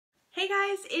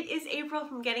guys, it is April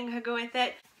from Getting Hugga With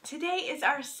It. Today is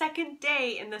our second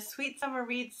day in the Sweet Summer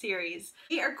Read series.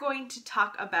 We are going to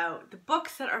talk about the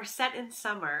books that are set in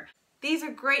summer. These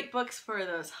are great books for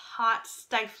those hot,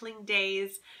 stifling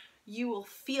days. You will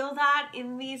feel that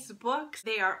in these books.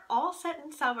 They are all set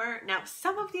in summer. Now,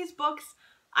 some of these books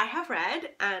I have read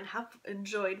and have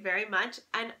enjoyed very much,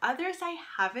 and others I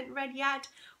haven't read yet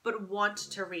but want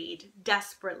to read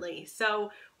desperately.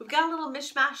 So we've got a little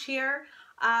mishmash here.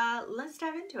 Let's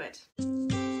dive into it.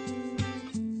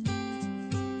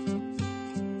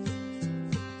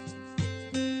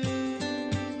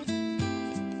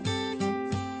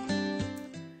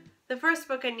 The first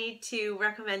book I need to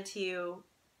recommend to you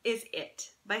is It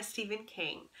by Stephen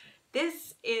King.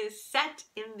 This is set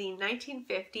in the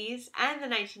 1950s and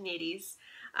the 1980s,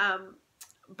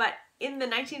 but in the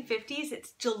 1950s,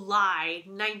 it's July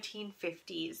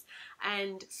 1950s,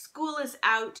 and school is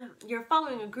out. You're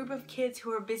following a group of kids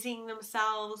who are busying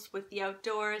themselves with the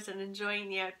outdoors and enjoying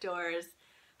the outdoors.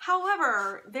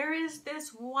 However, there is this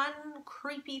one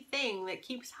creepy thing that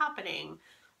keeps happening,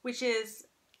 which is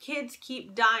kids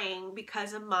keep dying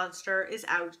because a monster is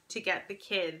out to get the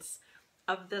kids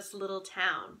of this little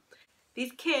town.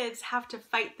 These kids have to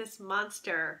fight this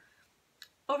monster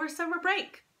over summer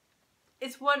break.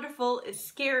 It's wonderful, it's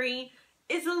scary,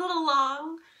 it's a little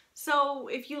long, so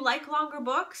if you like longer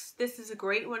books, this is a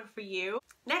great one for you.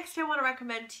 Next, I want to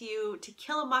recommend to you To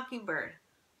Kill a Mockingbird.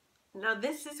 Now,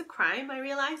 this is a crime, I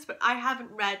realize, but I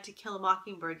haven't read To Kill a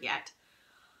Mockingbird yet.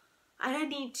 And I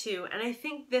need to, and I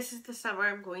think this is the summer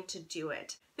I'm going to do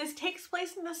it. This takes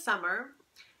place in the summer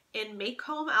in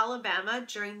Macomb, Alabama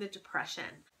during the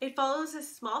Depression. It follows a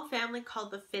small family called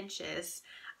the Finches.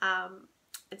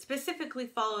 It specifically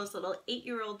follows little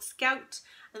 8-year-old Scout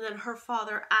and then her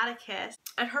father Atticus.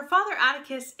 And her father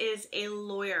Atticus is a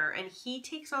lawyer, and he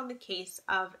takes on the case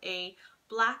of a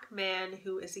black man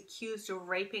who is accused of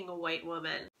raping a white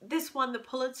woman. This won the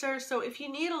Pulitzer, so if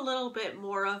you need a little bit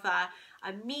more of a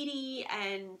meaty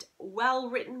and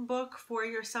well-written book for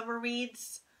your summer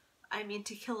reads, I mean,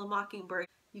 To Kill a Mockingbird,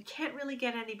 you can't really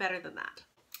get any better than that.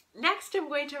 Next, I'm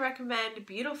going to recommend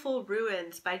Beautiful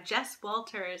Ruins by Jess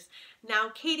Walters. Now,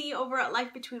 Katie over at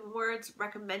Life Between Words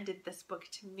recommended this book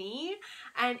to me,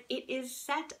 and it is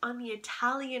set on the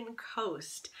Italian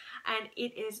coast, and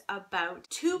it is about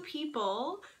two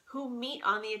people who meet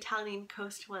on the Italian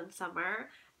coast one summer,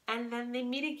 and then they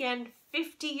meet again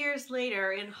 50 years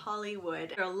later in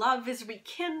Hollywood. Their love is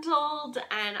rekindled,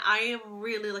 and I am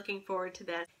really looking forward to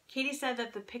this. Katie said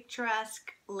that the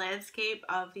picturesque landscape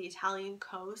of the Italian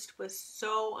coast was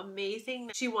so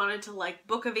amazing. She wanted to like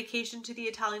book a vacation to the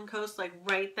Italian coast like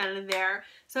right then and there.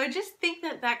 So I just think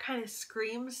that that kind of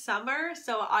screams summer.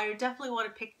 So I definitely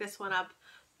want to pick this one up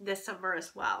this summer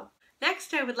as well.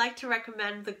 Next, I would like to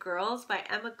recommend The Girls by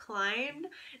Emma Cline.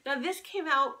 Now, this came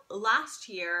out last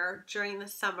year during the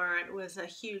summer. It was a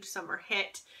huge summer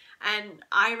hit, and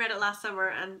I read it last summer,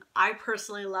 and I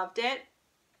personally loved it.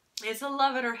 It's a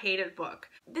love it or hate it book.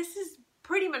 This is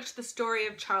pretty much the story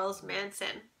of Charles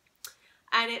Manson,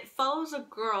 and it follows a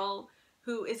girl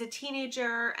who is a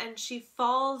teenager, and she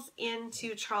falls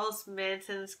into Charles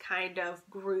Manson's kind of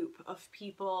group of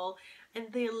people,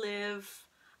 and they live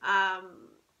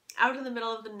out in the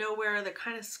middle of the nowhere. They're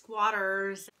kind of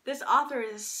squatters. This author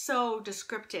is so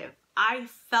descriptive. I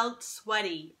felt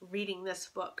sweaty reading this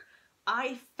book.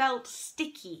 I felt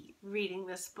sticky reading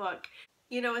this book.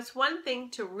 You know, it's one thing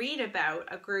to read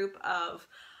about a group of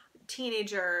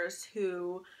teenagers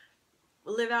who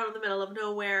live out in the middle of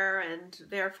nowhere and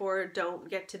therefore don't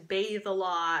get to bathe a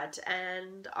lot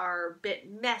and are a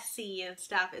bit messy and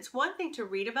stuff. It's one thing to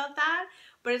read about that,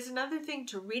 but it's another thing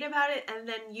to read about it and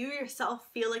then you yourself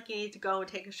feel like you need to go and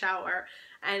take a shower,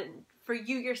 and for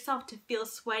you yourself to feel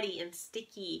sweaty and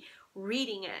sticky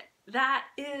reading it. That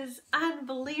is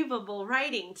unbelievable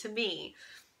writing to me.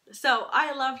 So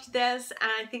I loved this,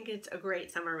 and I think it's a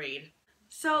great summer read.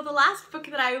 So the last book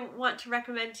that I want to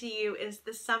recommend to you is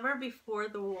The Summer Before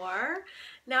the War.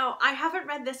 Now, I haven't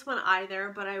read this one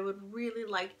either, but I would really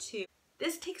like to.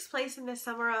 This takes place in the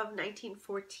summer of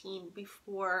 1914,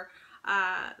 before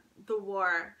the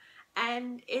war,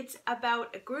 and it's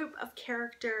about a group of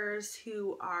characters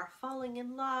who are falling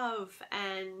in love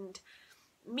and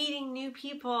meeting new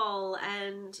people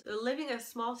and living a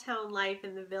small town life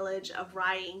in the village of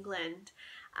Rye, England.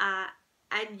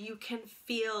 And you can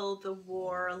feel the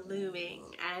war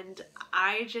looming, and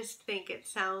I just think it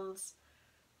sounds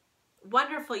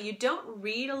wonderful. You don't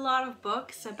read a lot of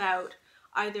books about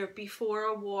either before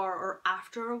a war or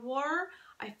after a war.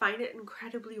 I find it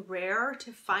incredibly rare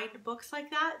to find books like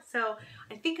that, so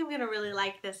I think I'm gonna really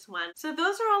like this one. So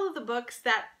those are all of the books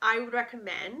that I would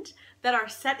recommend that are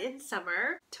set in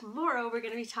summer. Tomorrow we're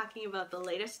gonna be talking about the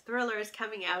latest thrillers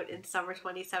coming out in summer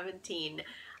 2017.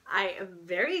 I am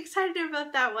very excited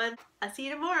about that one. I'll see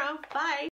you tomorrow. Bye!